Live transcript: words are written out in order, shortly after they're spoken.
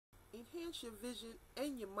enhance your vision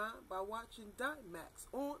and your mind by watching DYMAX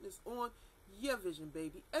It's on your vision,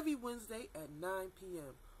 baby, every Wednesday at 9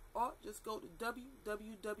 p.m. Or just go to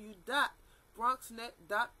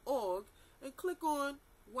www.bronxnet.org and click on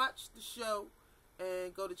Watch the Show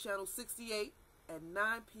and go to channel 68 at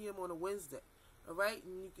 9 p.m. on a Wednesday. Alright,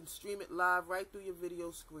 and you can stream it live right through your video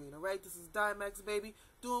screen. Alright, this is DYMAX, baby,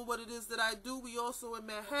 doing what it is that I do. We also in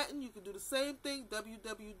Manhattan. You can do the same thing,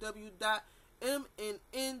 www.mnn.org,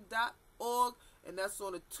 and that's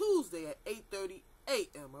on a Tuesday at 8:30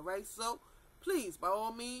 a.m. Alright, so please, by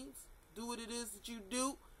all means, do what it is that you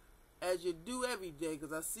do as you do every day,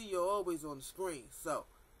 because I see you're always on the screen. So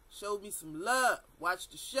show me some love. Watch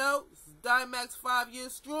the show. This is DYMAX, 5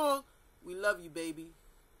 years strong. We love you, baby.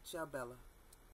 Ciao, Bella.